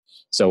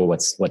So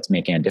what's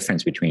making a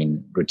difference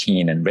between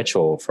routine and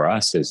ritual for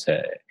us is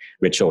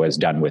ritual is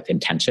done with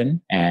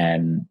intention.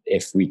 And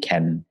if we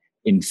can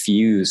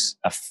infuse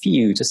a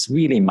few just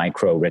really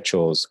micro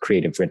rituals,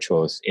 creative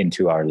rituals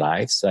into our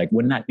lives, like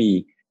wouldn't that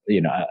be,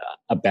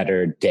 a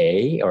better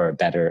day or a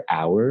better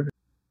hour?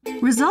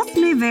 Results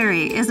May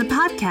Vary is a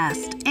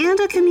podcast and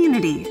a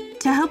community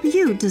to help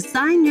you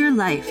design your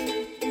life.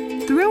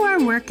 Through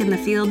our work in the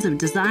fields of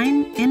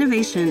design,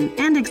 innovation,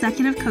 and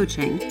executive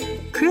coaching,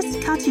 Chris,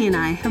 Kachi, and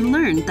I have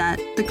learned that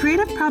the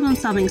creative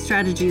problem-solving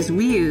strategies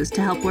we use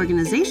to help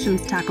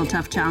organizations tackle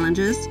tough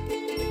challenges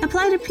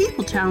apply to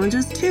people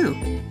challenges too.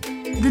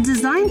 The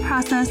design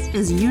process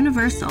is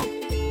universal.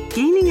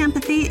 Gaining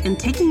empathy and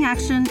taking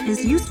action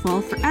is useful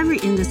for every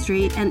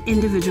industry and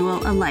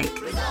individual alike.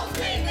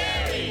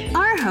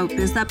 Our hope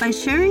is that by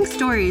sharing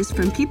stories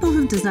from people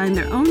who've designed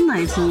their own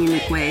lives in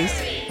unique ways,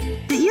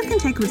 that you can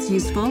take what's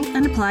useful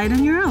and apply it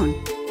on your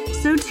own.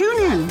 So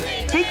tune in,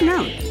 take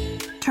note,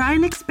 try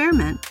an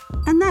experiment,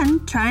 and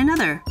then try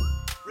another.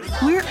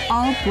 We're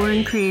all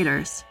born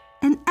creators,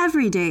 and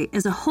every day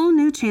is a whole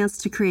new chance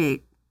to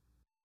create.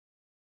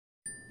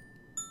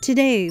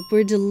 Today,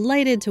 we're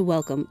delighted to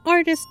welcome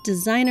artist,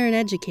 designer, and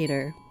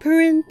educator,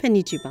 Purin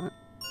Phanichphant.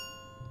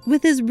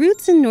 With his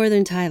roots in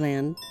northern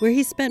Thailand, where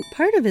he spent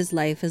part of his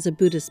life as a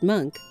Buddhist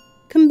monk,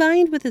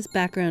 combined with his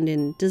background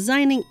in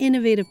designing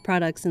innovative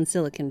products in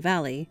Silicon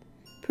Valley,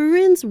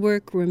 Purin's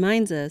work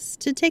reminds us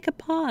to take a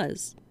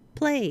pause,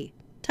 play,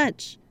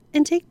 touch,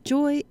 and take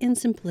joy in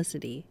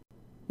simplicity.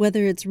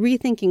 Whether it's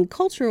rethinking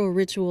cultural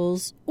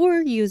rituals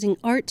or using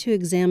art to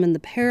examine the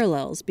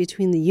parallels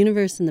between the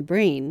universe and the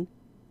brain,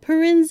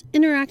 Purin's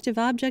interactive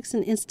objects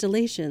and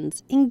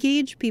installations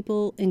engage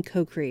people in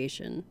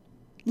co-creation.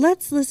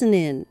 Let's listen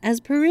in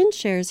as Purin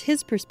shares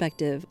his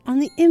perspective on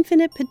the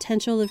infinite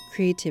potential of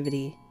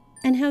creativity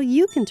and how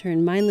you can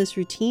turn mindless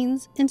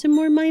routines into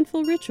more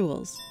mindful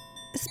rituals,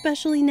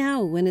 especially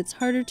now when it's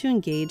harder to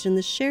engage in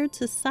the shared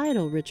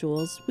societal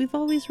rituals we've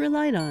always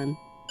relied on.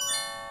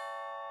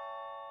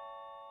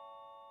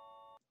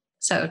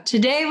 So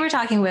today we're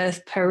talking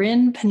with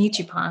Purin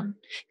Phanichphant,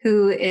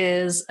 who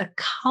is a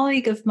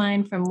colleague of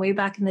mine from way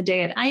back in the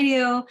day at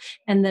IDEO,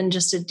 and then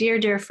just a dear,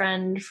 dear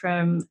friend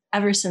from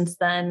ever since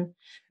then,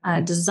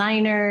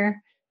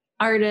 designer,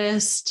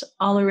 artist,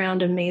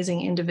 all-around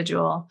amazing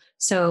individual.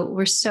 So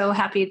we're so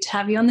happy to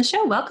have you on the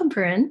show. Welcome,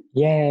 Purin.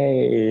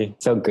 Yay.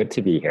 So good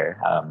to be here.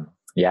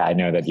 I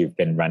know that you've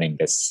been running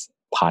this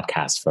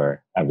podcast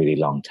for a really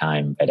long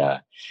time,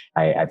 but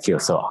I feel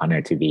so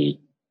honored to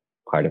be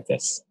part of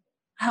this.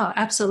 Oh,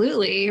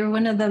 absolutely. You're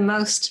one of the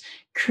most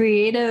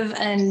creative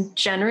and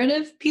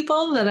generative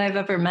people that I've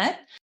ever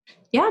met.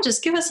 Yeah,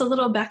 just give us a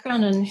little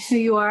background on who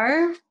you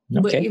are,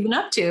 what you've been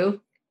up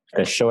to.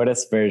 The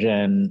shortest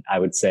version, I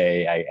would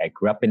say I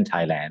grew up in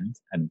Thailand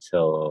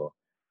until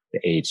the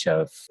age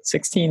of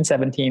 16,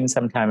 17,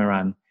 sometime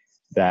around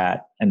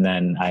that. And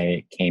then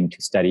I came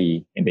to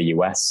study in the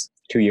US,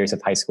 2 years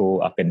of high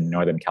school up in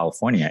Northern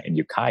California in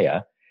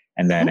Ukiah.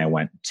 And then I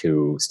went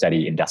to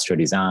study industrial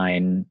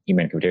design,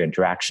 human-computer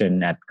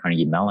interaction at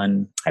Carnegie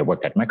Mellon. I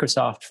worked at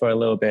Microsoft for a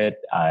little bit.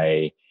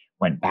 I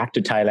went back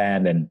to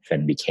Thailand and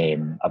then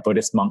became a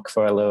Buddhist monk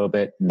for a little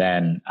bit.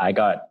 Then I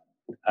got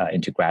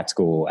into grad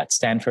school at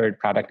Stanford,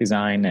 product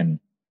design,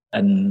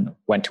 and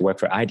went to work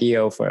for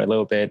IDEO for a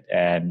little bit.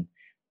 And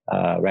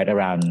right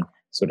around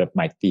sort of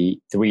my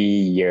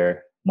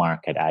 3-year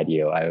mark at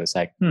IDEO, I was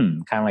like,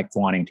 kind of like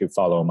wanting to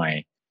follow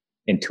my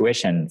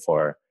intuition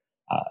for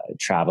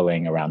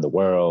traveling around the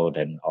world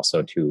and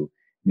also to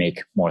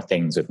make more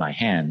things with my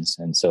hands.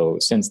 And so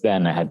since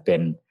then, I had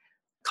been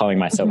calling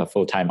myself a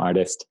full-time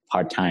artist,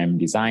 part-time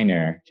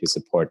designer to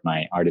support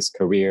my artist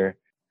career.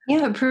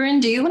 Yeah, Purin,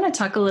 do you want to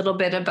talk a little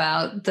bit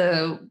about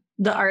the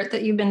art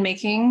that you've been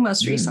making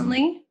most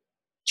recently?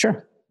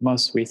 Sure.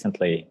 Most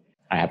recently,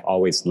 I have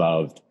always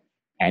loved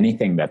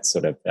anything that's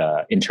sort of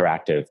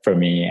interactive. For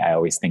me, I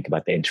always think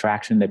about the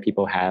interaction that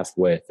people have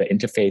with the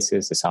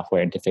interfaces, the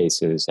software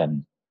interfaces,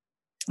 and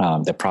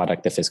the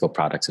product, the physical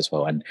products as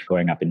well. And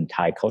growing up in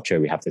Thai culture,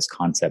 we have this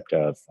concept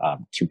of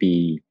to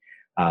be,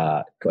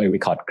 we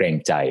call it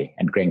greng jai.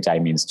 And greng jai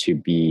means to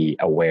be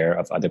aware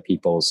of other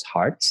people's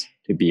hearts,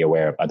 to be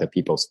aware of other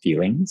people's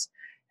feelings.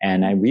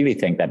 And I really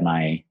think that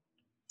my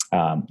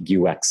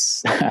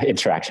UX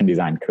interaction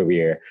design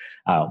career,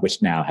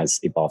 which now has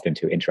evolved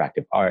into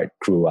interactive art,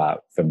 grew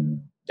out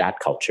from that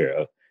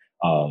culture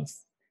of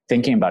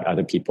thinking about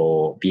other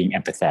people, being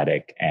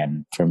empathetic.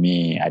 And for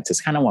me, I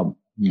just kind of want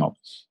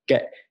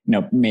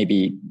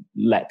maybe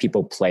let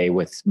people play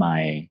with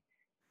my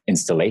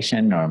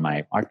installation or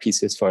my art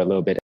pieces for a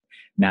little bit.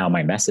 Now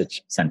my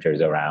message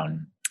centers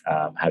around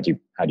how do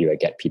I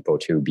get people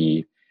to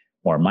be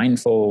more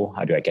mindful?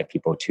 How do I get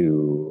people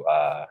to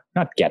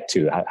how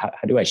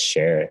do I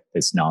share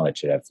this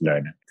knowledge that I've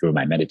learned through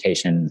my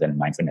meditations and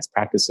mindfulness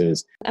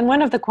practices? And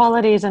one of the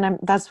qualities, and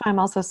that's why I'm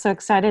also so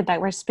excited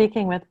that we're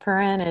speaking with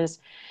Purin,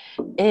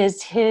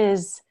 is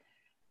his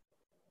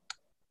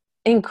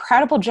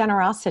incredible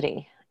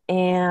generosity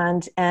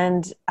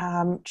and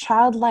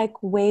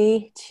childlike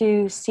way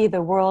to see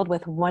the world,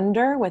 with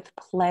wonder, with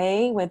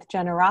play, with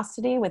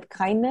generosity, with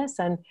kindness,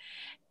 and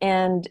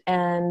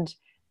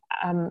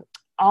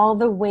all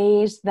the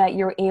ways that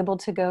you're able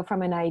to go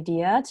from an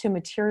idea to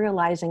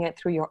materializing it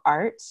through your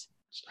art.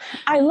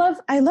 I love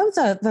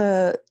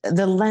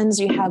the lens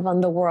you have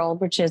on the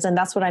world, which is, and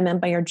that's what I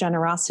meant by your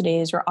generosity,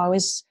 is you're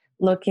always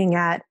looking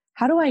at,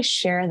 how do I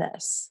share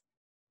this?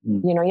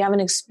 You know, you have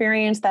an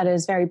experience that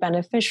is very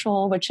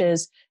beneficial, which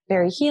is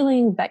very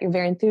healing, that you're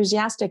very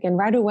enthusiastic, and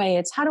right away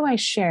it's, how do I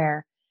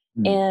share?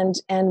 And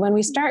when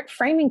we start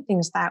framing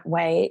things that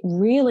way,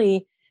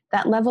 really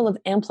that level of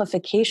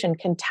amplification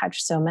can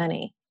touch so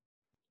many.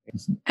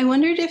 I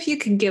wondered if you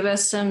could give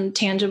us some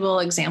tangible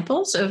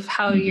examples of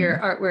how your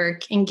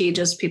artwork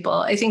engages people.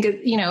 I think,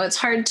 it's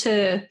hard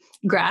to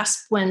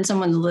grasp when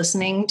someone's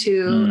listening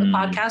to a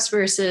podcast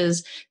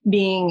versus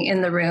being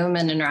in the room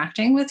and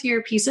interacting with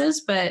your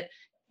pieces. But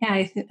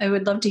yeah, I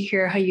would love to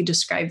hear how you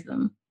describe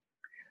them.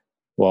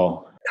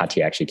 Well,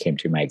 Katya actually came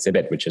to my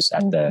exhibit, which is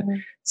at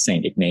the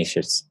St.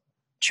 Ignatius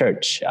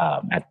Church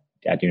at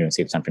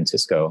University of San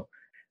Francisco.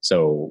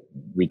 So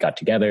we got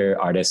together,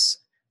 artists,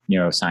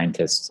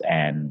 neuroscientists,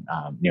 and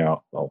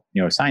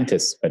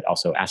neuroscientists, but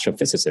also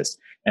astrophysicists.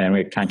 And then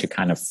we're trying to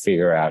kind of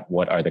figure out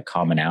what are the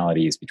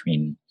commonalities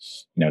between,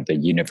 the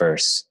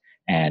universe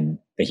and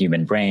the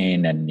human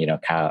brain, and,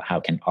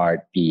 how can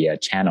art be a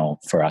channel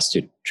for us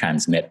to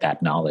transmit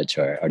that knowledge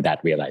or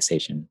that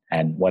realization.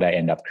 And what I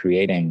end up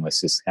creating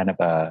was this kind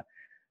of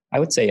I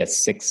would say a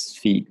 6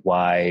 feet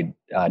wide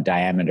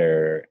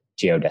diameter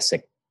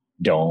geodesic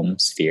dome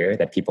sphere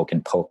that people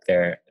can poke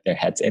their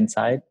heads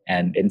inside.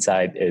 And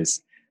inside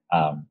is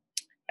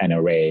an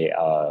array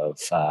of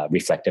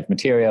reflective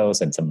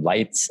materials and some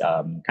lights,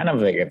 kind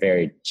of like a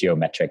very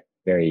geometric,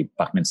 very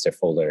Buckminster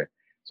Fuller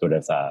sort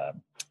of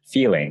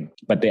feeling.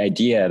 But the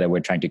idea that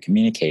we're trying to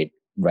communicate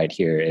right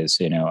here is,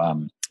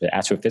 the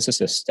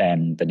astrophysicists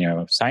and the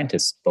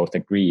neuroscientists both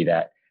agree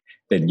that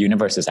the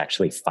universe is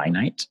actually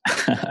finite.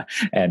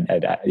 and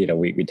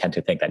we tend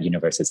to think that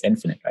universe is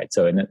infinite, right?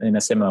 So in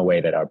a similar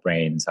way that our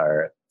brains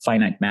are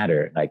finite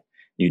matter, like,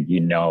 you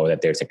know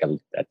that there's like a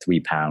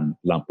 3-pound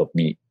lump of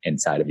meat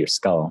inside of your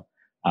skull.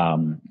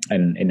 And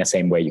in the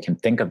same way, you can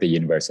think of the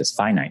universe as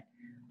finite.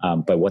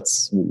 But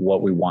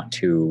what we want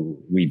to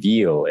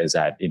reveal is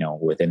that,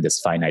 within this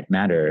finite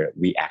matter,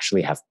 we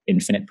actually have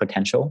infinite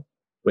potential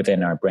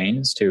within our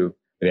brains,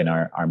 within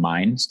our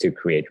minds, to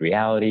create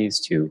realities,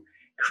 to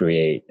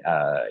create,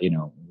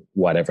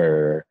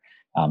 whatever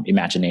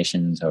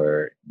imaginations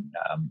or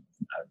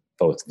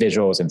both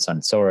visuals and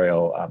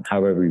sensorial,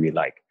 however we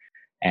like.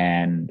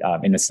 And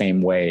in the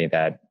same way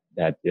that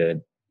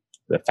the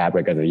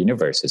fabric of the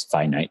universe is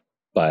finite,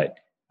 but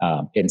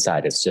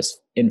inside it's just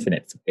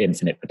infinite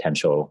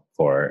potential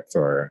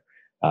for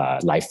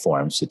life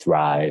forms to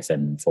thrive,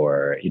 and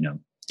for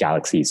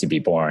galaxies to be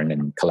born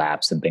and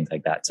collapse and things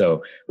like that.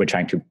 So we're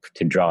trying to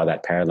draw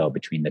that parallel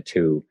between the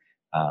two,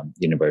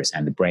 universe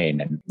and the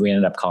brain, and we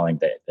ended up calling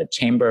the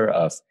chamber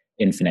of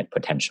infinite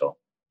potential.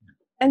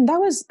 And that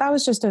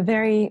was just a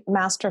very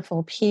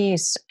masterful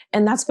piece.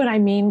 And that's what I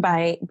mean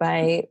by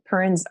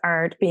Purin's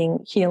art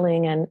being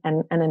healing and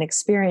an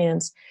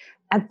experience.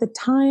 At the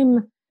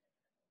time,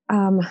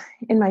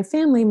 in my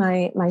family,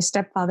 my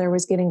stepfather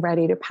was getting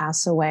ready to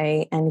pass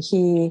away, and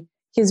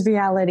his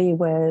reality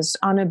was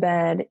on a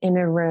bed in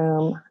a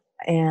room,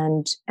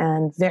 and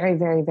very,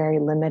 very, very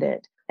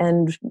limited.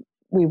 And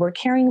we were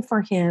caring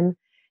for him,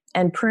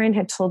 and Purin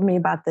had told me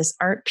about this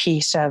art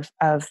piece of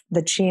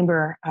the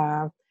chamber.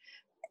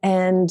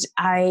 And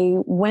I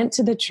went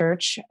to the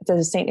church,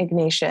 to St.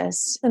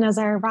 Ignatius. And as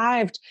I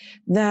arrived,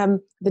 the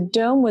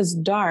dome was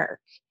dark.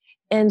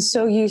 And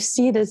so you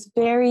see this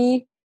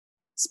very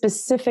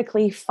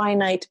specifically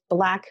finite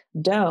black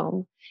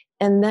dome.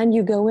 And then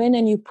you go in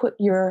and you put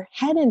your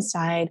head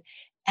inside,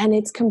 and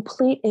it's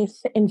complete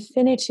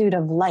infinitude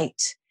of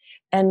light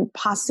and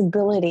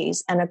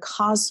possibilities and a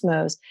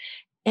cosmos.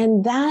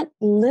 And that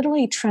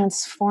literally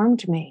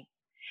transformed me.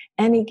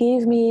 And it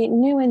gave me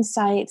new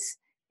insights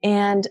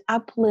and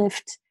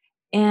uplift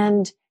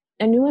and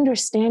a new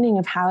understanding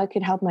of how I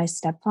could help my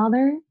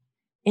stepfather.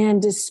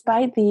 And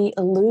despite the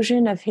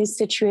illusion of his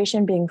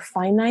situation being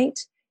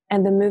finite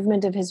and the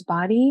movement of his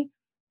body,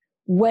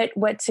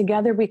 what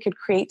together we could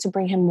create to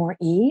bring him more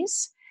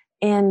ease,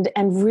 and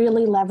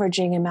really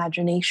leveraging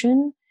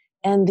imagination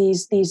and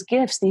these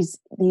gifts, these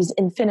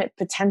infinite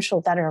potential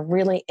that are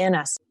really in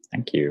us.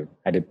 Thank you.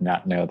 I did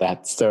not know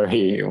that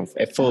story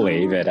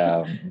fully, but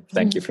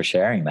thank you for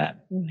sharing that.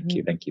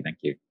 Thank you.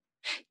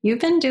 You've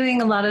been doing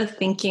a lot of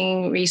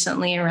thinking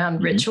recently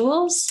around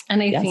rituals.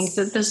 And I think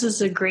that this is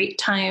a great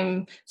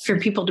time for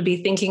people to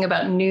be thinking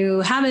about new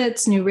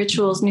habits, new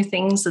rituals, new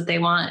things that they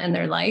want in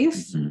their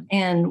life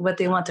and what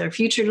they want their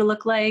future to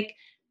look like.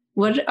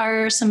 What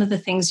are some of the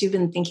things you've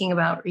been thinking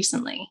about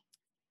recently?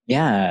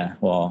 Yeah,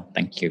 well,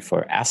 thank you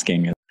for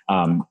asking.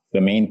 The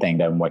main thing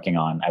that I'm working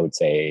on, I would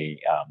say,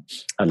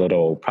 a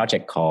little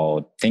project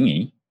called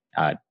Thingy,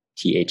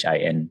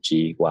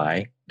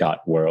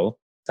 THINGY.world.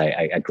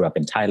 I grew up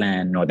in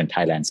Thailand, northern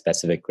Thailand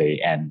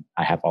specifically, and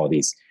I have all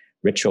these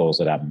rituals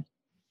that I'm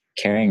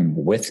carrying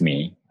with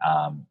me,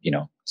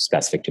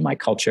 specific to my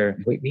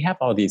culture. We have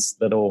all these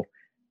little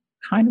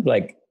kind of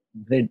like,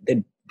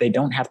 they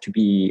don't have to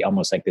be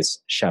almost like this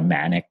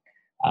shamanic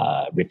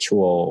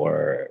ritual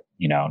or,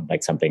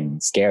 like something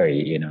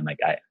scary, like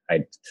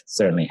I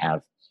certainly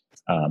have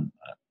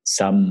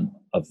some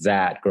of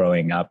that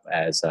growing up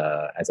as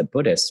a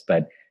Buddhist,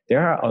 but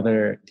there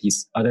are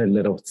these other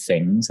little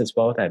things as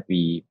well that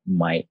we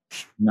might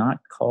not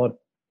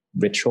call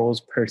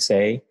rituals per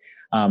se.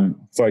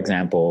 For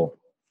example,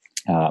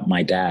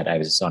 my dad, I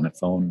was on the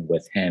phone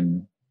with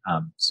him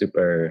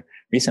super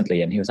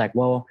recently, and he was like,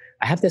 well,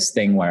 I have this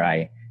thing where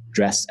I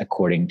dress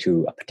according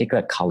to a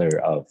particular color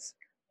of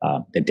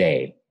the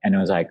day. And I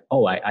was like,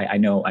 oh, I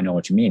know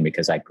what you mean,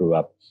 because I grew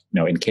up,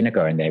 in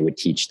kindergarten, they would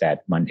teach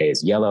that Monday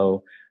is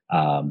yellow,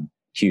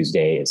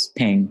 Tuesday is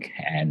pink,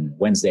 and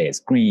Wednesday is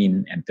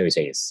green, and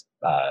Thursday is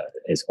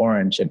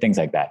orange, and things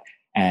like that.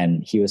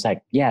 And he was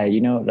like, yeah,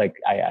 like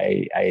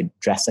I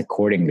dress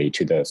accordingly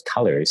to those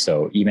colors.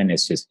 So even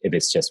if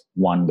it's just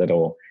one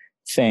little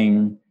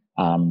thing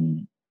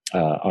on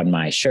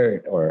my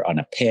shirt or on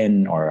a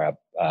pin or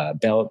a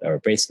belt or a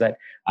bracelet,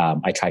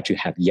 I try to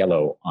have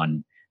yellow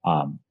on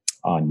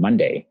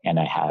Monday, and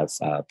I have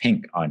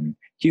pink on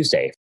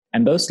Tuesday.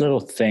 And those little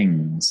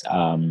things,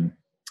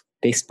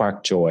 they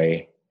spark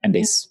joy, and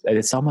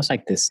it's almost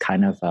like this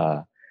kind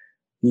of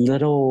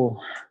little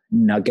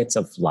nuggets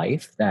of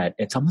life that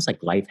it's almost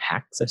like life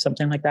hacks or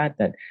something like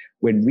that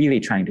we're really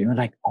trying to,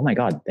 like, oh my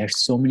God, there's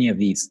so many of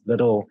these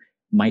little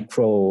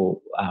micro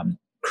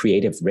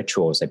creative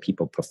rituals that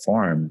people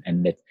perform,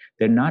 and that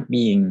they're not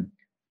being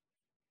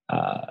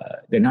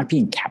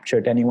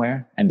captured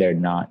anywhere, and they're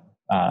not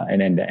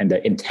and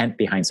the intent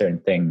behind certain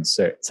things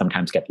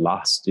sometimes get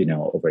lost,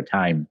 over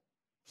time.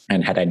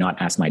 And had I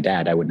not asked my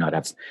dad, I would not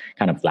have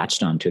kind of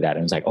latched onto that. And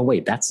I was like, oh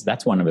wait,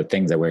 that's one of the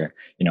things that we're,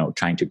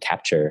 trying to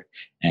capture.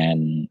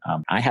 And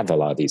I have a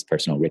lot of these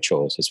personal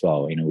rituals as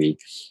well.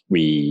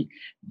 We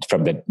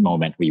from the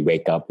moment we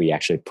wake up, we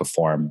actually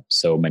perform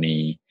so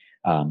many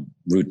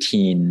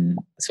routine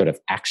sort of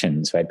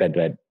actions, right?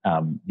 That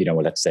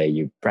let's say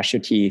you brush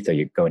your teeth or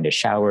you go in the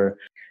shower.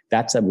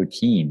 That's a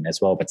routine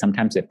as well, but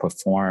sometimes it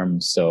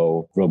performs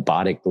so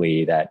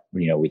robotically that,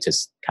 we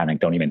just kind of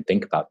don't even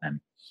think about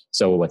them.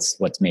 So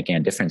what's making a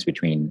difference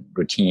between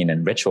routine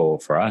and ritual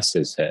for us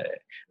is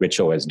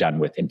ritual is done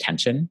with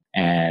intention.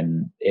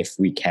 And if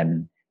we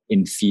can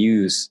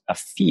infuse a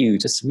few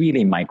just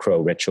really micro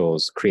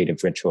rituals,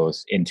 creative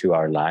rituals into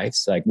our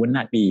lives, like, wouldn't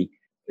that be,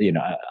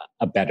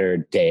 a better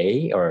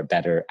day or a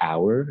better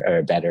hour or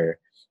a better,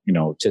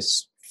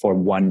 just for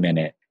 1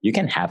 minute, you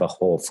can have a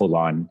whole full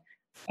on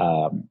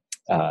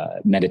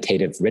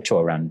meditative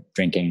ritual around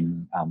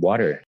drinking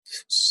water.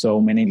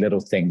 So many little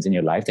things in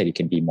your life that you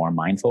can be more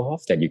mindful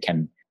of, that you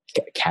can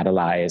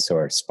catalyze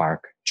or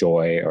spark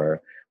joy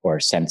or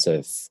sense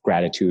of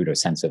gratitude or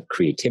sense of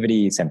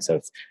creativity, sense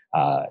of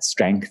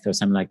strength or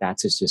something like that.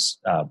 So it's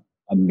just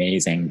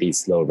amazing,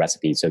 these little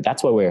recipes. So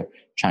that's what we're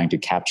trying to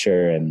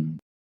capture. And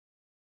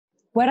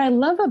what I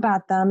love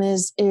about them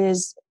is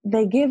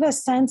they give a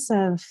sense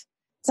of,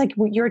 it's like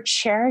you're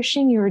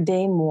cherishing your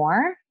day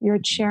more. You're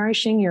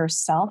cherishing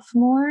yourself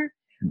more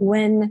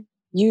when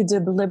you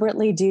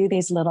deliberately do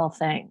these little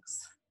things.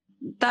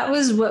 That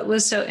was what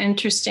was so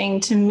interesting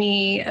to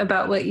me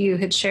about what you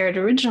had shared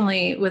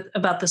originally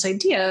about this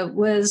idea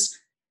was,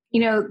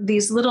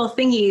 these little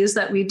thingies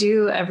that we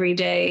do every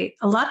day.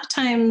 A lot of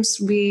times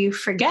we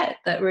forget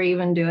that we're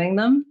even doing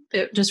them.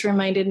 It just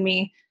reminded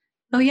me,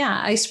 oh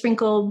yeah, I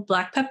sprinkle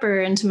black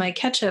pepper into my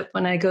ketchup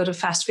when I go to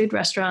fast food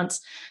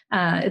restaurants.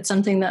 It's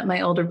something that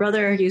my older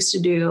brother used to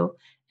do.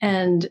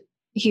 And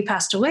he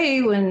passed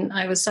away when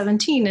I was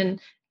 17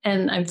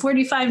 and I'm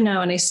 45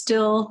 now, and I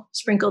still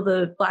sprinkle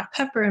the black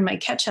pepper in my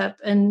ketchup.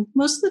 And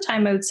most of the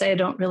time I would say I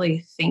don't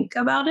really think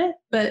about it,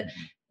 but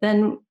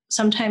then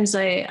sometimes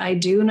I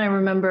do, and I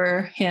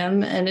remember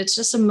him, and it's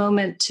just a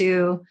moment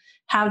to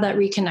have that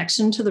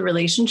reconnection to the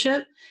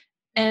relationship.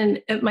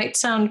 And it might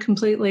sound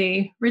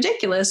completely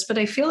ridiculous, but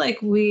I feel like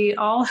we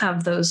all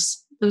have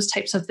those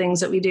types of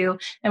things that we do.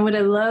 And what I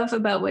love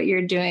about what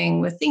you're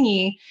doing with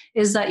Thingy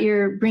is that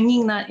you're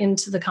bringing that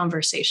into the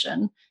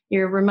conversation.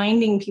 You're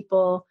reminding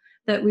people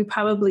that we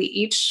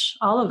probably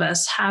all of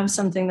us have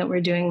something that we're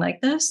doing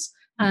like this,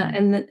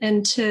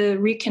 and to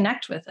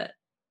reconnect with it.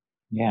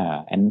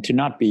 Yeah, and to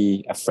not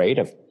be afraid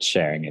of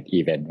sharing it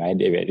even, right?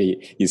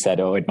 You said,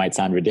 oh, it might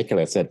sound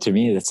ridiculous. But to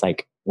me, it's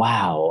like,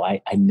 wow,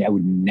 I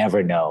would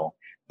never know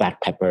black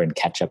pepper and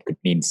ketchup could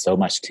mean so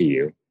much to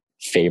you.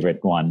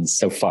 Favorite one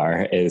so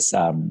far is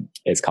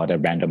called a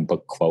random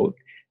book quote.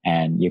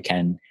 And you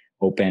can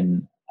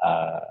open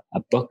a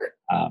book,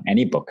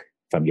 any book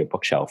from your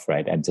bookshelf,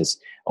 right? And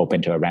just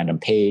open to a random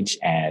page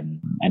and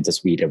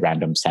just read a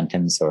random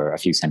sentence or a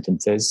few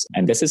sentences.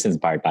 And this is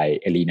inspired by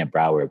Elena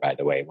Brower, by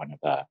the way, one of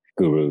the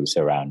gurus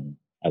around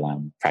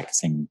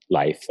practicing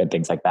life and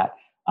things like that.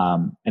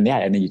 And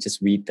then you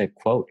just read the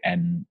quote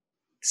and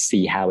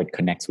see how it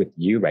connects with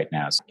you right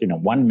now. So,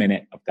 1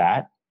 minute of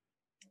that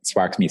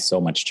sparks me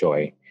so much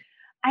joy.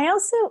 I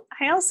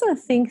also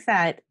think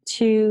that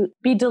to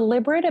be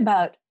deliberate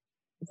about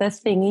the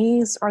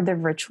thingies or the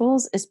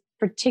rituals is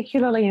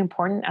particularly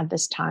important at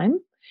this time,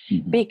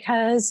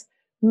 because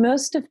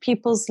most of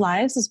people's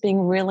lives is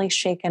being really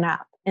shaken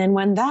up. And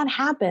when that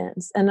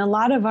happens, and a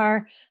lot of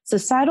our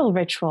societal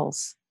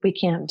rituals we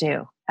can't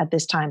do at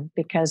this time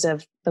because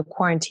of the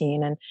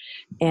quarantine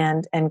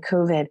and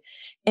COVID.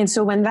 And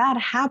so when that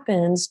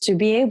happens, to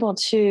be able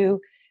to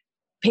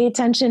pay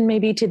attention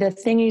maybe to the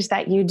thingies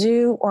that you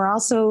do, or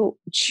also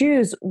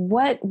choose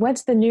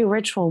what's the new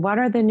ritual? What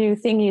are the new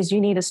thingies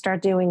you need to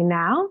start doing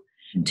now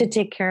to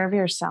take care of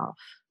yourself?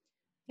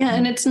 Yeah.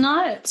 And it's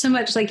not so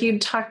much like you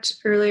talked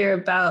earlier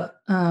about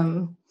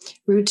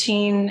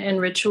routine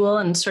and ritual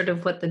and sort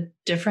of what the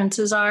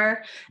differences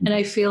are. And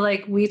I feel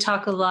like we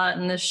talk a lot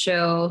in this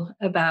show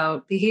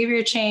about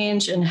behavior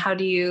change and how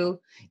do you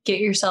get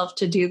yourself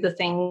to do the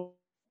things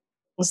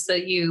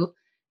that you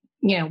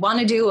want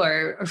to do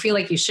or feel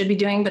like you should be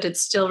doing, but it's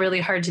still really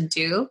hard to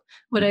do.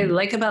 What I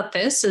like about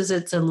this is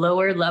it's a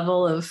lower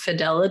level of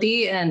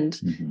fidelity and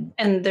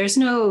there's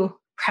no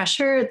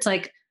pressure. It's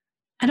like,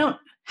 I don't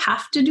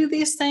have to do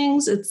these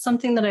things. It's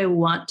something that I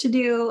want to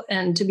do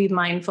and to be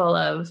mindful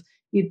of.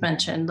 You'd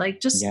mentioned like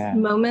just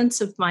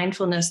moments of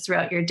mindfulness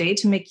throughout your day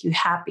to make you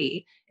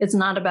happy. It's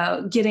not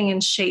about getting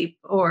in shape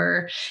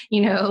or,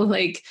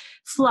 like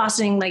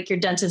flossing like your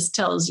dentist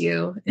tells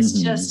you.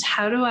 It's just,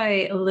 how do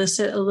I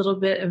elicit a little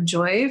bit of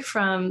joy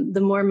from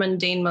the more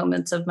mundane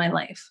moments of my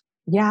life?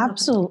 Yeah,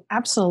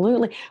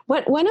 absolutely.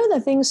 One of the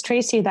things,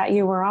 Tracy, that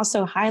you were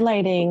also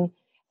highlighting,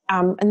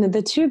 and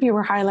the two of you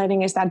were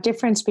highlighting, is that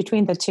difference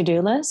between the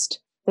to-do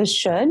list, the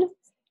should,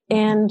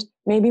 and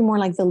maybe more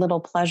like the little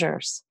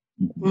pleasures.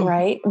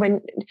 Right?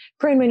 When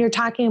you're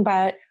talking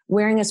about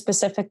wearing a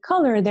specific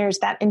color, there's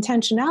that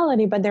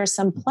intentionality, but there's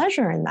some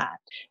pleasure in that.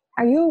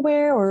 Are you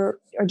aware or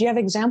do you have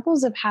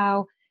examples of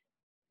how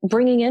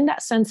bringing in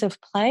that sense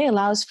of play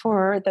allows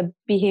for the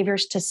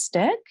behaviors to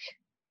stick?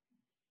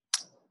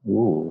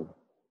 Ooh.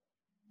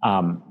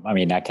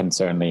 I can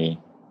certainly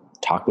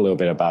talk a little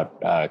bit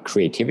about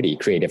creativity,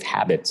 creative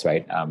habits,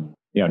 right?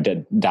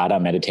 Dada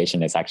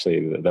meditation is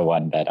actually the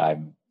one that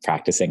I'm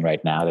practicing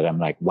right now, that I'm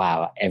like,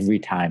 wow, every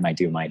time I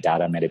do my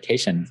Dada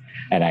meditation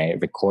and I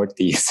record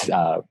these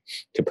to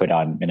put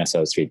on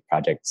Minnesota Street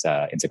Project's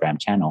Instagram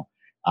channel,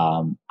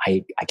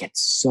 I get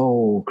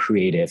so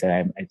creative,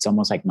 and it's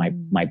almost like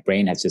my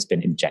brain has just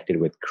been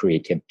injected with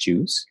creative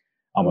juice,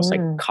 almost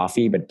like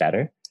coffee, but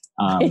better.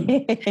 And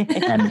it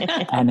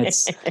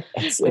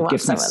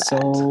gives me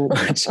so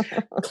much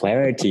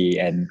clarity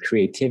and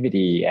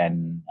creativity,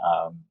 and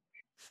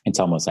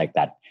it's almost like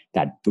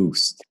that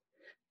boost.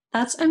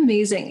 That's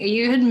amazing.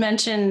 You had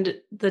mentioned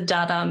the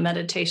Dada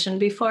meditation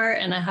before,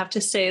 and I have to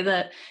say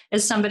that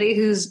as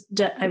somebody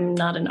I'm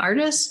not an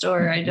artist,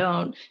 or I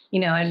don't,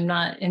 I'm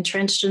not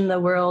entrenched in the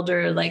world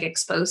or like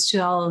exposed to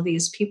all of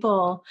these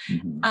people.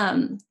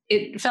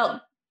 It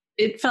felt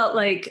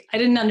like I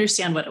didn't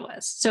understand what it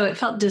was. So it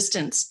felt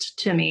distanced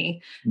to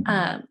me.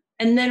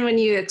 And then when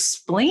you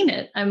explain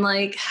it, I'm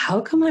like, how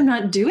come I'm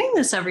not doing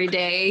this every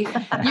day?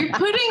 You're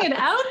putting it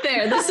out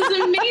there. This is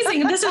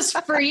amazing. This is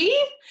free.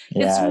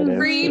 It's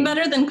free,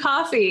 better than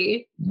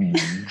coffee.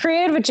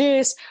 Creative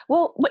juice.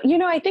 Well,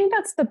 I think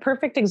that's the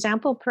perfect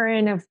example,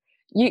 Purin, of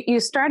you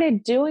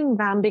started doing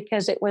them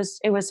because it was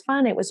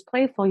fun. It was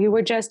playful. You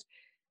were just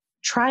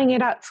trying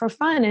it out for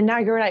fun. And now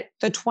you're at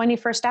the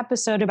 21st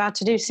episode, about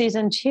to do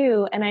season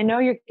 2. And I know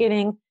you're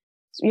getting,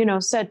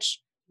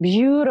 such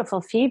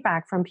beautiful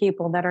feedback from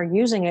people that are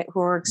using it,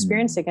 who are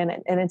experiencing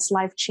it, and it's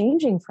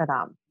life-changing for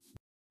them.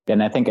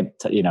 And I think it,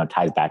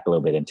 ties back a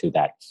little bit into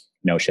that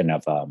notion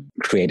of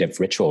creative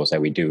rituals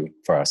that we do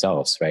for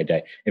ourselves, right?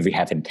 If we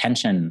have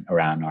intention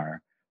around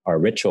our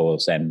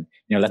rituals, and,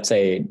 let's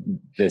say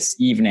this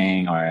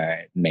evening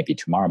or maybe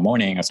tomorrow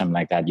morning or something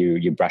like that,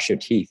 you brush your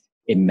teeth.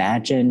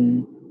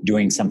 Imagine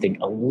doing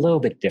something a little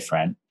bit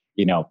different,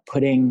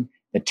 putting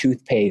the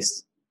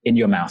toothpaste in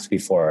your mouth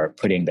before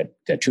putting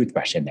the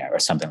toothbrush in there or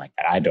something like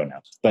that. I don't know.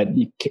 But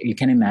you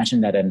can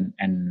imagine that,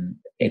 and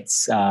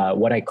it's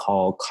what I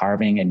call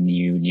carving a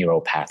new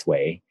neural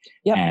pathway.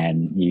 Yep.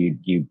 And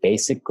you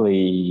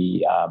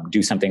basically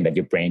do something that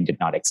your brain did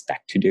not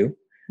expect to do.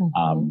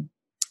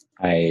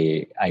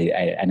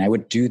 I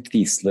would do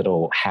these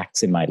little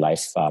hacks in my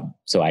life.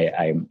 So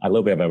I'm a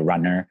little bit of a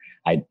runner.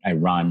 I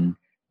run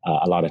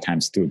a lot of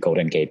times through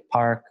Golden Gate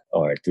Park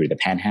or through the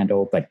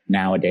Panhandle. But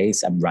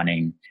nowadays I'm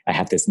running. I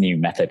have this new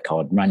method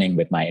called running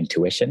with my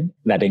intuition,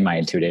 letting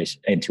my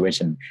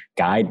intuition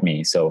guide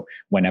me. So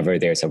whenever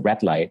there's a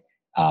red light,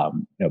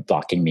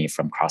 blocking me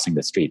from crossing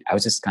the street, I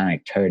was just kind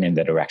of turn in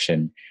the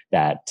direction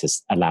that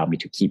just allowed me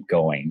to keep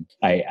going.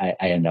 I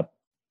end up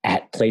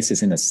at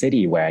places in the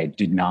city where I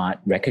did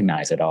not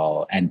recognize at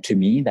all. And to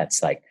me,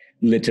 that's like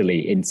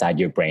literally inside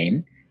your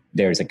brain.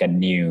 There's like a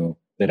new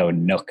little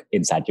nook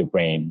inside your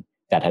brain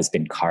that has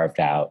been carved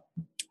out.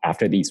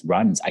 After these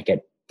runs, I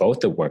get both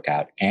the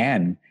workout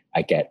and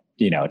I get,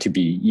 to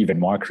be even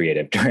more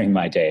creative during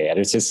my day. And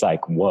it's just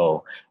like,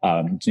 whoa,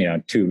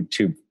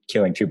 to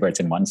killing two birds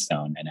in one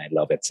stone, and I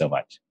love it so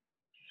much.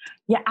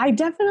 Yeah, I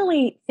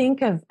definitely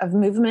think of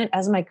movement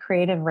as my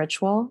creative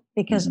ritual,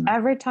 because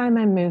every time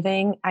I'm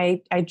moving,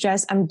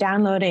 I'm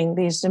downloading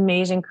these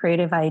amazing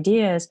creative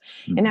ideas.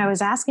 And I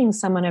was asking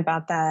someone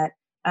about that,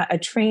 a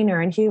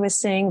trainer, and he was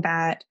saying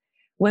that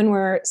when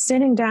we're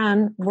sitting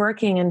down,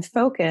 working and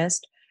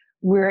focused,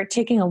 we're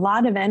taking a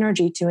lot of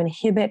energy to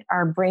inhibit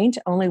our brain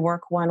to only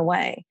work one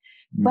way.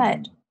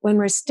 But when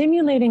we're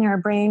stimulating our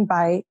brain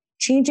by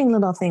changing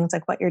little things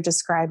like what you're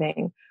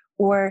describing,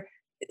 or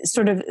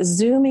sort of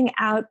zooming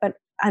out,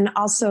 and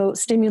also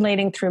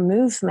stimulating through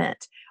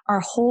movement, our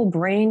whole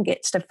brain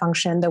gets to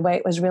function the way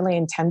it was really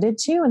intended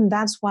to. And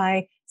that's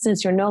why,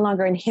 since you're no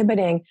longer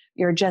inhibiting,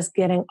 you're just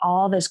getting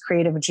all this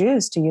creative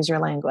juice, to use your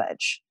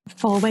language.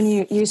 Well, when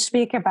you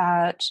speak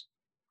about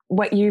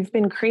what you've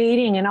been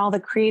creating and all the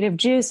creative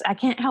juice, I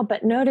can't help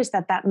but notice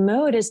that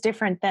mode is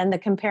different than the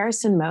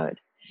comparison mode.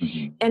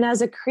 And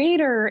as a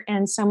creator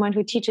and someone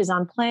who teaches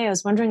on play, I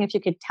was wondering if you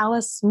could tell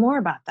us more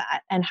about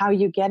that and how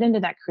you get into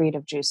that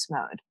creative juice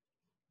mode.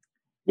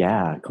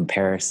 Yeah,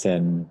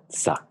 comparison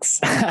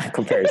sucks.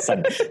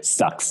 Comparison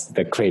sucks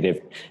the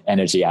creative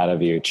energy out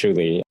of you,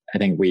 truly. I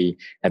think we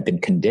have been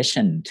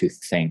conditioned to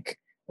think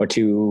or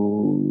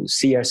to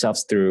see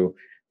ourselves through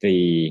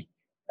the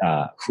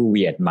who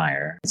we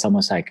admire. It's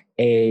almost like,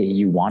 A,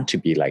 you want to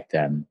be like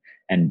them,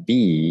 and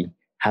B,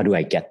 how do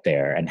I get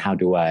there? And how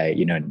do I,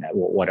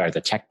 what are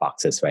the check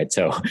boxes, right?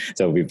 So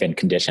we've been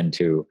conditioned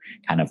to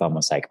kind of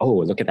almost like, oh,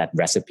 look at that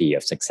recipe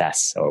of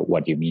success, or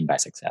what do you mean by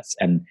success?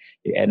 And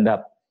you end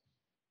up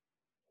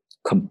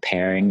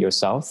comparing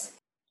yourself.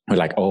 We're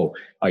like, oh,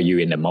 are you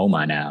in the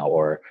MoMA now?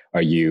 Or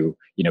are you,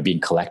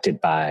 being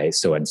collected by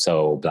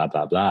so-and-so, blah,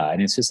 blah, blah.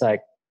 And it's just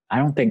like, I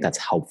don't think that's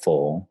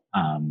helpful.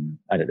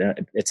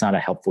 It's not a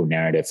helpful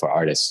narrative for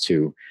artists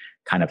to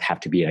kind of have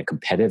to be in a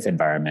competitive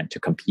environment to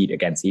compete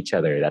against each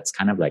other. That's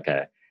kind of like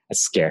a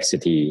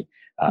scarcity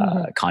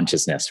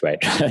consciousness, right?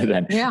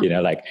 Then,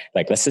 like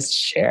let's just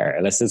share,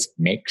 let's just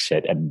make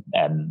shit and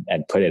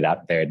put it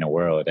out there in the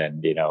world. And,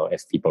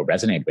 if people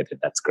resonate with it,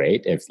 that's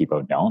great. If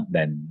people don't,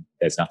 then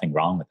there's nothing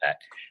wrong with that.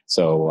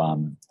 So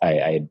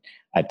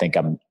I think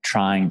I'm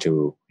trying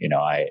to,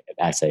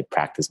 as I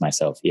practice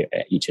myself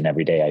each and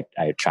every day,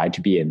 I try to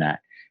be in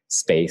that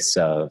space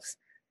of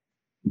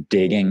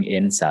digging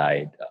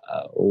inside.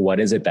 What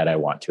is it that I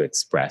want to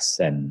express,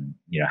 and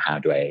how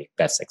do I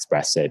best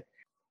express it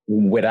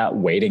without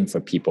waiting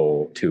for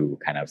people to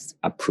kind of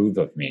approve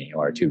of me,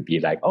 or to be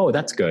like, oh,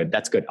 that's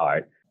good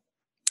art.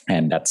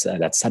 And that's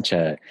such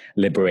a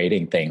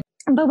liberating thing.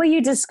 But what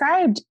you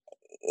described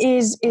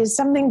is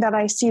something that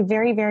I see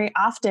very, very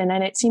often,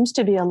 and it seems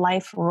to be a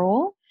life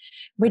rule,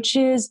 which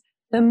is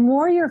the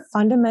more you're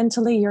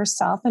fundamentally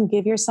yourself and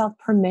give yourself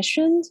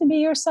permission to be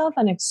yourself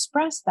and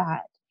express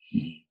that,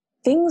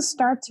 things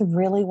start to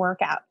really work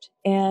out.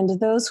 And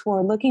those who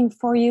are looking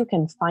for you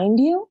can find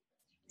you.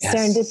 Yes.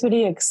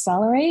 Serendipity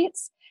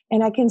accelerates.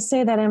 And I can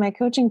say that in my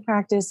coaching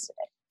practice,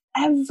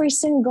 every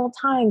single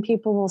time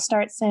people will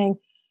start saying,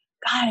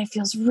 God, it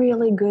feels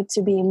really good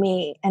to be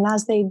me. And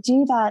as they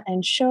do that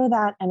and show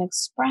that and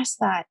express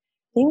that,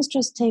 things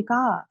just take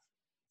off.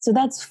 So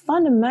that's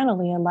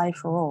fundamentally a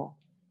life rule.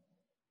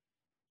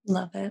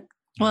 Love it.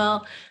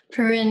 Well,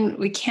 Purin,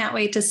 we can't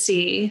wait to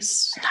see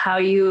how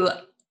you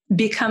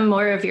become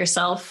more of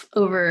yourself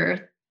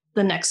over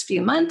the next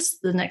few months,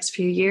 the next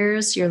few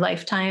years, your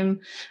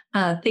lifetime.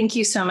 Thank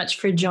you so much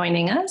for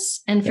joining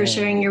us and for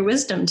sharing your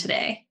wisdom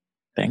today.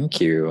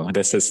 Thank you.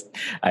 This is,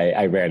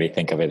 I rarely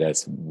think of it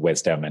as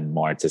wisdom, and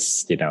more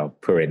just,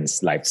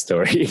 Purin's life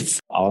stories.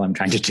 All I'm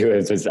trying to do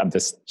is I'm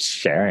just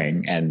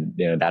sharing, and,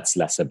 that's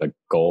less of a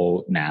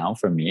goal now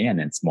for me.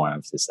 And it's more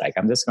of just like,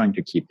 I'm just going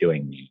to keep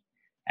doing me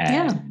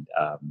and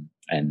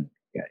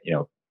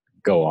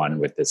go on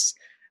with this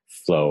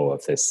flow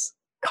of this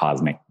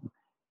cosmic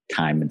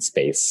time and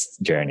space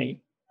journey.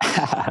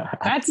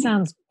 That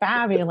sounds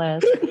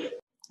fabulous.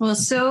 Well,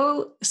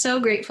 so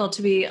grateful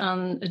to be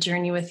on a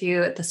journey with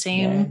you at the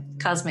same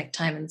cosmic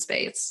time and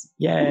space.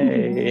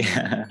 Yay.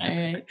 All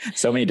right.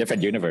 So many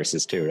different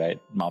universes too, right?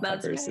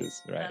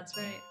 Multiverses, right? That's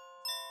right.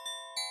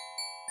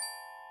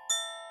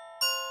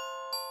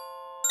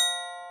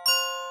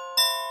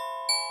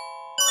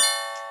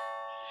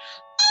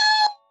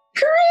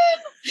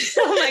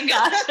 Oh my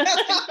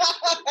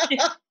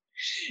God.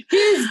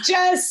 He's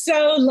just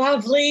so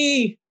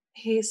lovely.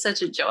 He's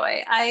such a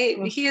joy.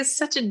 He is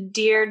such a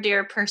dear,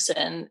 dear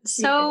person.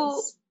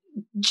 So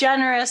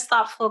generous,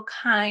 thoughtful,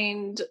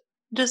 kind,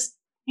 just,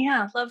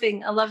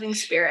 a loving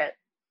spirit.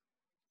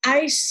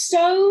 I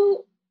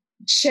so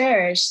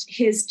cherish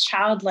his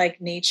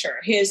childlike nature,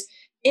 his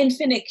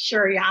infinite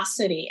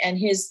curiosity, and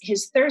his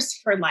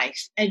thirst for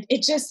life. And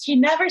he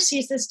never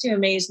ceases to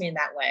amaze me in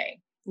that way.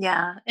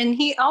 Yeah. And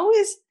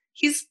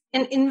he's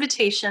an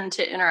invitation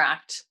to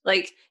interact,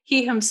 like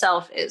he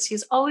himself is.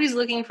 He's always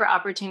looking for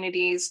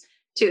opportunities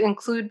to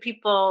include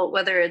people,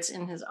 whether it's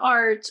in his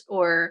art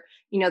or,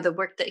 the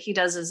work that he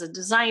does as a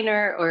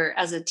designer or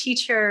as a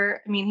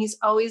teacher. I mean, he's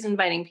always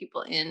inviting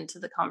people into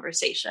the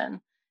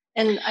conversation.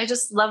 And I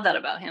just love that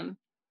about him.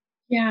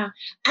 Yeah.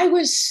 I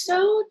was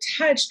so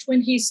touched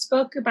when he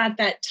spoke about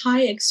that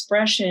Thai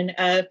expression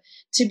of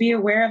to be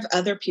aware of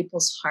other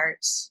people's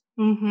hearts.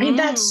 I mean,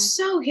 that's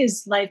so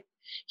his life,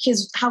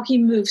 how he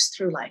moves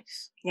through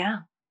life. Yeah.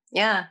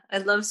 Yeah. I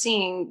love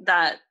seeing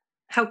that,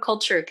 how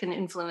culture can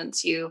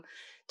influence you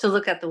to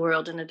look at the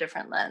world in a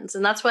different lens.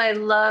 And that's why I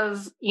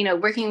love,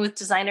 working with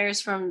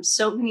designers from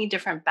so many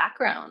different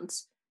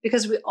backgrounds,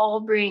 because we all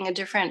bring a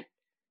different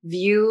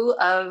view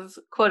of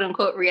quote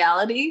unquote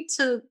reality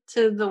to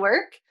the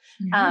work.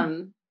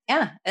 Mm-hmm.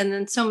 Yeah. And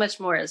then so much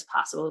more is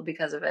possible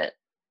because of it.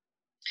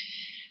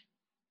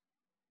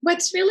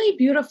 What's really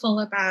beautiful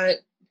about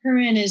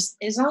Purin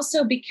is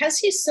also because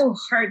he's so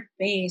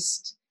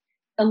heart-based,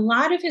 a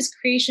lot of his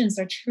creations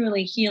are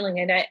truly healing.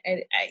 And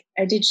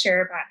I did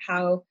share about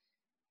how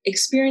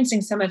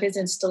experiencing some of his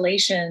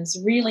installations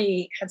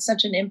really had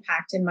such an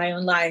impact in my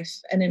own life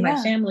and in my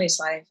family's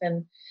life.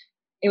 And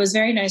it was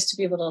very nice to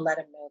be able to let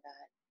him know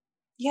that.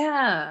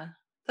 Yeah,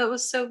 that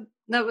was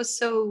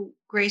so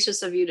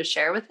gracious of you to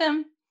share with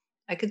him.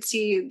 I could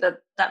see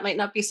that might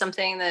not be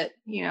something that,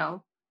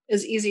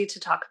 is easy to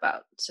talk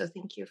about. So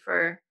thank you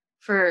for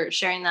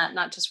sharing that,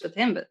 not just with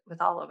him, but with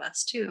all of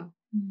us too.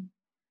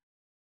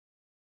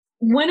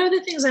 One of the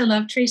things I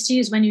love, Tracy,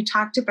 is when you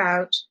talked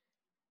about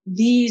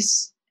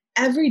these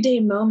everyday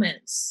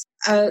moments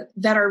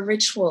that are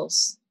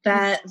rituals,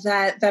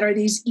 that are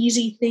these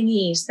easy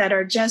thingies that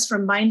are just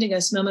reminding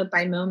us moment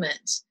by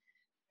moment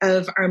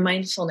of our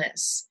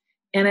mindfulness.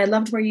 And I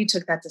loved where you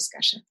took that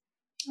discussion.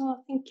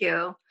 Oh, thank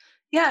you.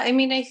 Yeah, I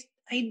mean,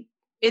 I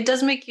it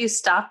does make you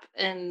stop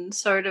and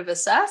sort of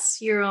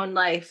assess your own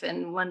life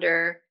and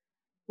wonder,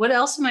 what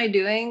else am I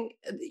doing?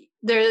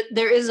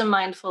 There is a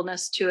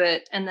mindfulness to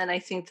it. And then I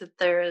think that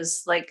there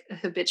is like a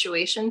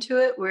habituation to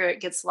it where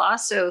it gets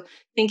lost. So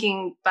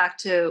thinking back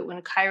to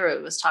when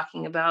Kyra was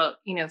talking about,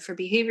 for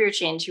behavior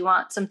change, you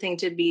want something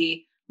to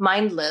be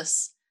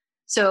mindless.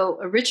 So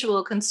a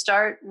ritual can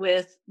start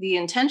with the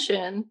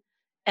intention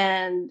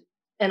and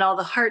all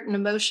the heart and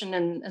emotion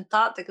and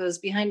thought that goes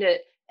behind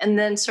it, and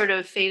then sort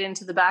of fade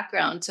into the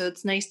background. So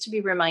it's nice to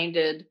be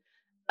reminded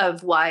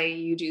of why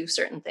you do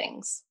certain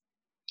things.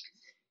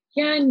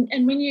 Yeah,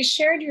 and when you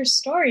shared your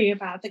story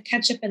about the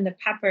ketchup and the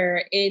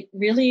pepper, it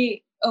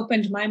really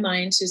opened my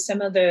mind to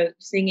some of the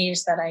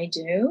thingies that I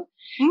do.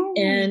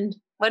 And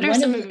what are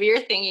some of your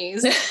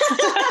thingies?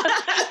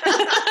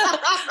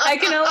 I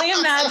can only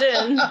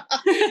imagine.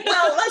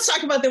 Well, let's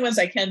talk about the ones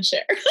I can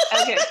share.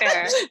 Okay,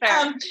 fair.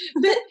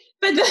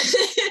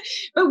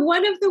 But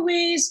one of the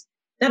ways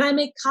that I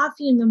make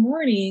coffee in the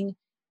morning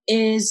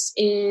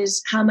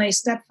is how my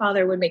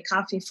stepfather would make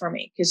coffee for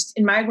me, because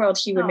in my world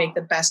he would make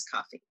the best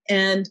coffee,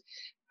 and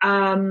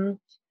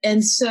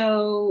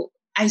so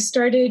I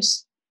started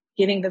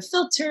getting the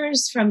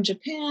filters from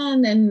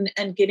Japan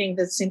and getting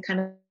the same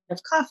kind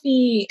of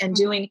coffee and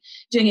doing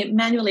it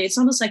manually. It's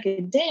almost like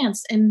a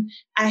dance, and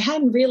I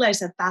hadn't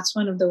realized that that's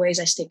one of the ways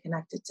I stay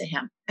connected to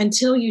him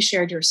until you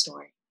shared your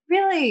story.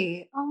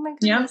 Really? Oh my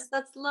goodness,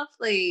 that's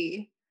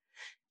lovely.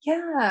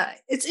 Yeah,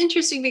 it's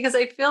interesting because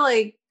I feel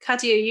like,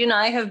 Katya, you and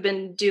I have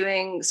been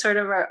doing sort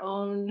of our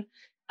own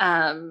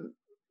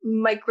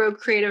micro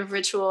creative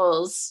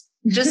rituals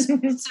just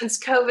since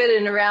COVID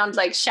and around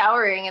like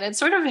showering. And it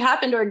sort of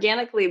happened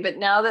organically. But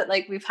now that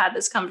like we've had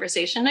this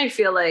conversation, I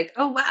feel like,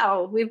 oh,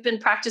 wow, we've been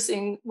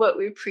practicing what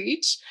we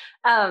preach.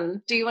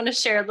 Do you want to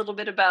share a little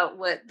bit about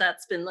what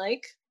that's been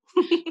like?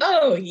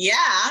 Oh,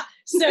 yeah.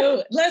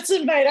 So let's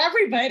invite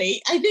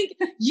everybody. I think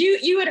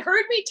you had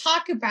heard me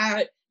talk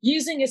about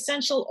using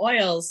essential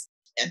oils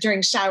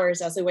during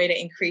showers as a way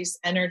to increase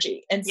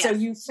energy. And so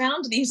you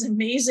found these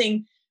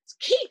amazing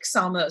cakes,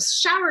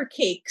 almost shower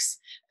cakes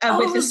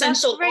with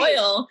essential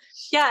oil.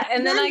 Yeah.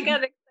 And then I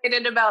got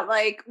excited about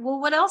like,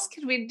 well, what else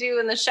could we do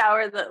in the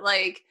shower that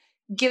like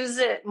gives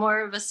it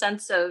more of a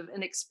sense of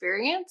an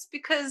experience?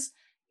 Because,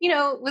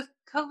 with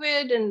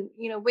COVID and,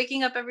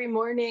 waking up every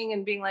morning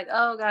and being like,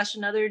 oh gosh,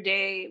 another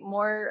day,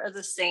 more of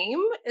the same.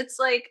 It's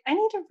like, I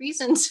need a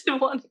reason to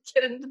want to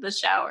get into the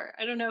shower.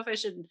 I don't know if I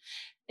should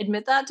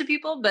admit that to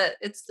people, but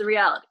it's the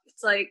reality.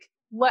 It's like,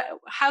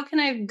 how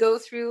can I go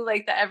through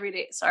like the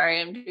everyday,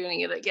 sorry, I'm doing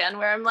it again,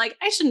 where I'm like,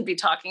 I shouldn't be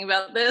talking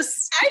about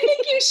this. I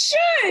think you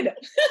should.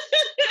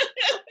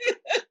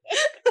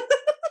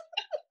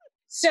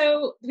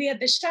 So we had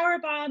the shower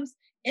bombs.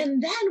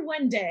 And then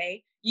one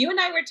day, you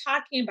and I were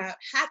talking about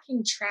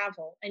hacking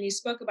travel, and you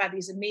spoke about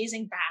these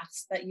amazing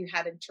baths that you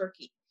had in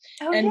Turkey.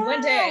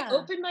 One day I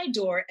opened my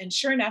door, and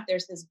sure enough,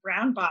 there's this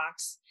brown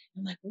box.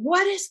 I'm like,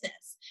 what is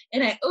this?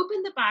 And I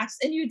opened the box,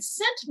 and you'd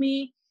sent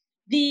me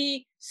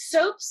the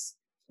soaps,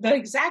 the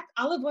exact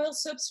olive oil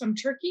soaps from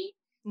Turkey,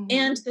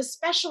 and the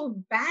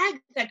special bag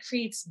that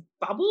creates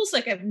bubbles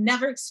like I've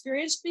never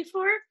experienced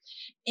before,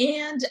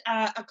 and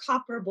a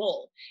copper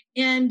bowl.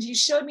 And you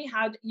showed me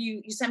how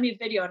you sent me a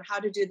video on how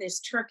to do this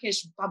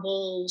Turkish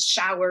bubble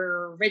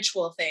shower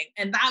ritual thing.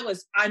 And that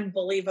was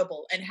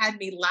unbelievable and had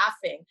me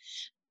laughing.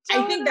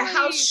 I think the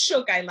house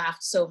shook. I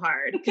laughed so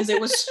hard because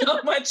it was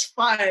so much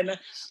fun.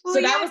 Well,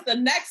 so that was the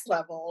next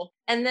level.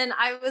 And then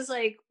I was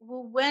like,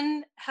 well,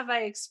 when have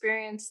I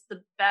experienced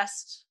the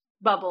best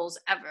bubbles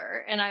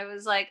ever? And I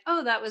was like,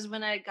 oh, that was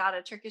when I got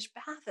a Turkish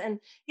bath. And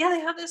yeah, they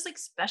have this like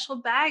special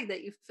bag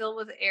that you fill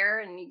with air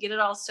and you get it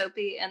all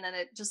soapy. And then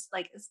it just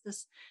like, it's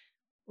this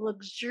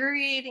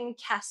luxuriating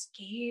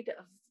cascade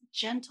of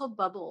gentle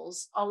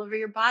bubbles all over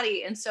your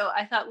body. And so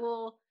I thought,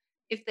 well,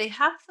 if they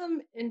have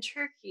them in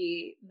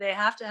Turkey, they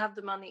have to have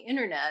them on the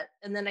internet.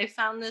 And then I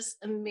found this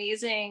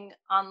amazing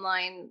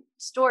online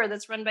store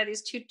that's run by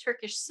these two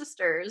Turkish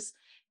sisters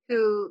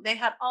who they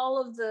had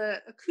all of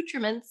the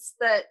accoutrements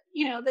that,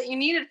 that you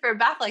needed for a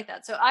bath like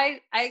that. So I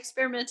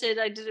experimented,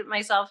 I did it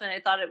myself and I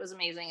thought it was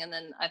amazing. And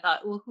then I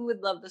thought, well, who would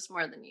love this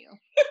more than you?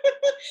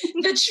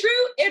 The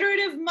true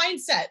iterative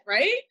mindset,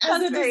 right?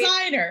 As a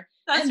designer.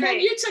 That's and right. then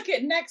you took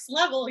it next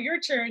level, your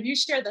turn, you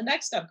shared the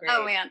next upgrade.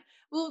 Oh man.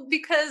 Well,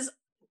 because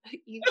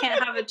you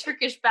can't have a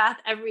Turkish bath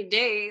every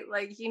day.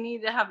 Like you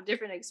need to have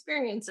different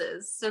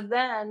experiences. So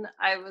then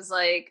I was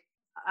like,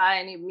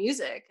 I need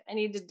music. I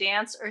need to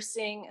dance or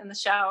sing in the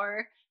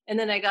shower. And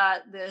then I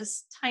got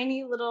this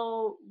tiny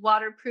little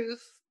waterproof,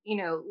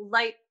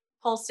 light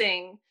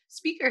pulsing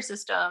speaker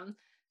system.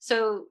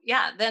 So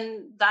yeah,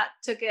 then that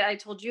took it. I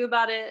told you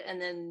about it.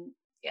 And then,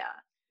 yeah.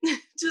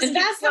 Just and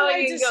that's how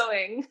I just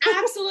going.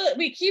 Absolutely.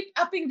 We keep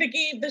upping the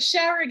game, the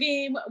shower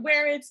game,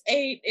 where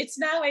it's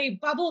now a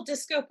bubble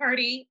disco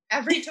party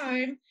every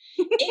time.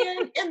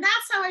 and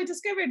that's how I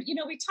discovered,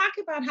 we talk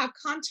about how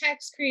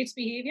context creates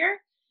behavior.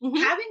 Mm-hmm.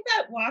 Having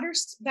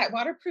that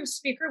waterproof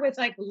speaker with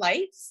like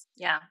lights,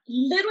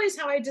 literally is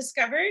how I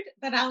discovered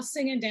that I'll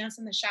sing and dance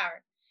in the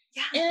shower.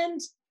 Yeah.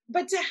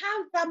 But to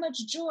have that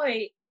much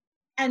joy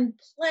and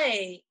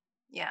play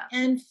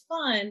and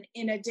fun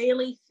in a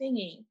daily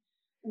thingy,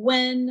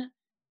 when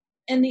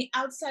in the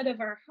outside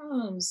of our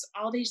homes,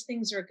 all these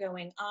things are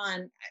going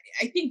on.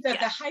 I think that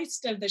the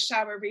heist of the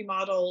shower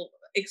remodel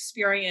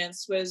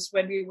experience was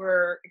when we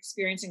were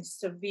experiencing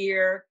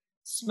severe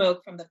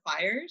smoke from the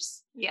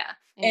fires. Yeah.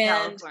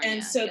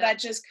 And so that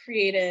just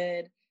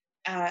created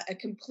a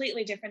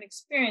completely different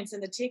experience.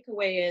 And the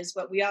takeaway is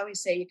what we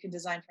always say, you can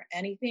design for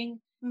anything.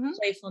 Mm-hmm.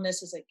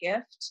 Playfulness is a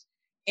gift.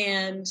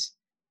 And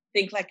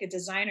think like a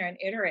designer and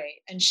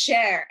iterate and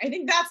share. I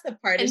think that's the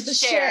part, is the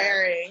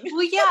sharing.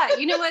 Well, yeah.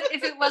 You know what?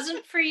 If it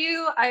wasn't for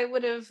you, I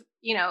would have,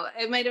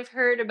 I might have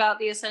heard about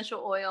the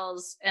essential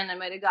oils and I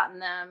might have gotten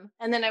them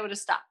and then I would have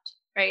stopped,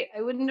 right?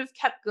 I wouldn't have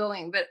kept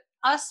going, but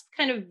us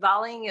kind of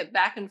volleying it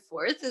back and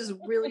forth is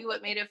really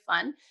what made it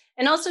fun.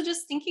 And also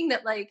just thinking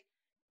that like,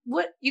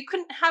 what you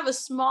couldn't have a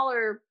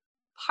smaller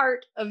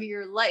part of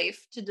your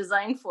life to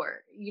design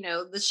for,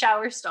 the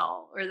shower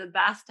stall or the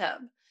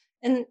bathtub.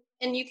 And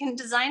you can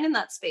design in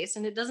that space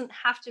and it doesn't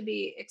have to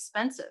be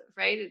expensive,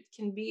 right? It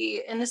can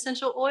be an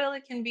essential oil.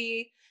 It can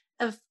be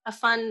a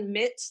fun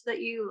mitt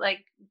that you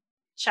like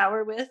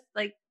shower with.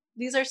 Like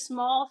these are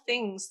small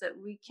things that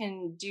we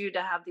can do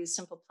to have these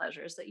simple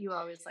pleasures that you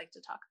always like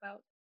to talk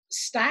about.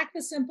 Stack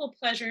the simple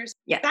pleasures.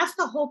 Yeah. That's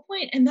the whole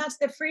point. And that's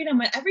the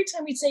freedom. Every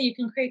time we say you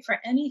can create for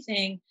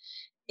anything,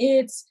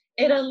 it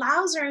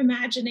allows our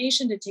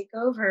imagination to take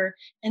over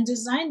and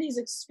design these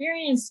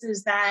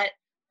experiences that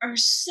are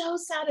so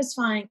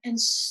satisfying and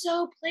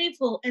so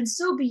playful and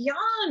so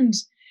beyond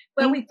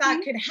what we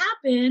thought could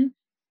happen,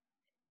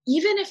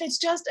 even if it's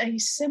just a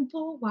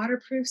simple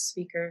waterproof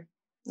speaker.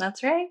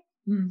 That's right.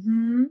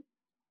 Mm-hmm.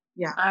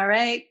 Yeah. All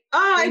right.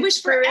 Oh, I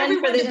wish for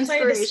everyone to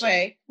play this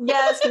way.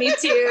 Yes, me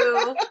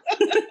too.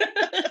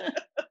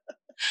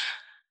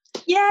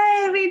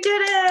 Yay, we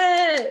did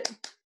it!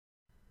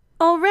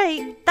 All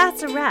right,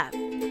 that's a wrap.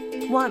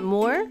 Want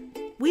more?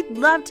 We'd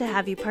love to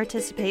have you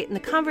participate in the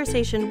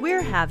conversation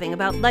we're having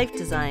about life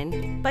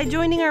design by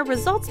joining our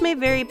Results May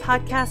Vary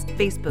podcast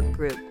Facebook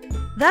group.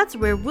 That's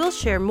where we'll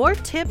share more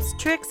tips,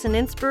 tricks, and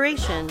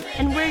inspiration,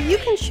 and where you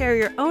can share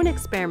your own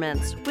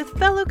experiments with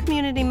fellow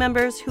community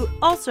members who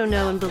also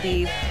know and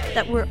believe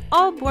that we're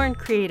all born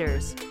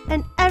creators,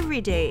 and every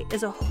day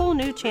is a whole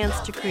new chance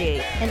to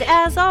create. And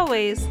as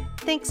always,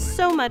 thanks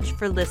so much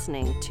for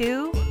listening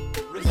to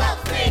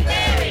Results May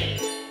Vary!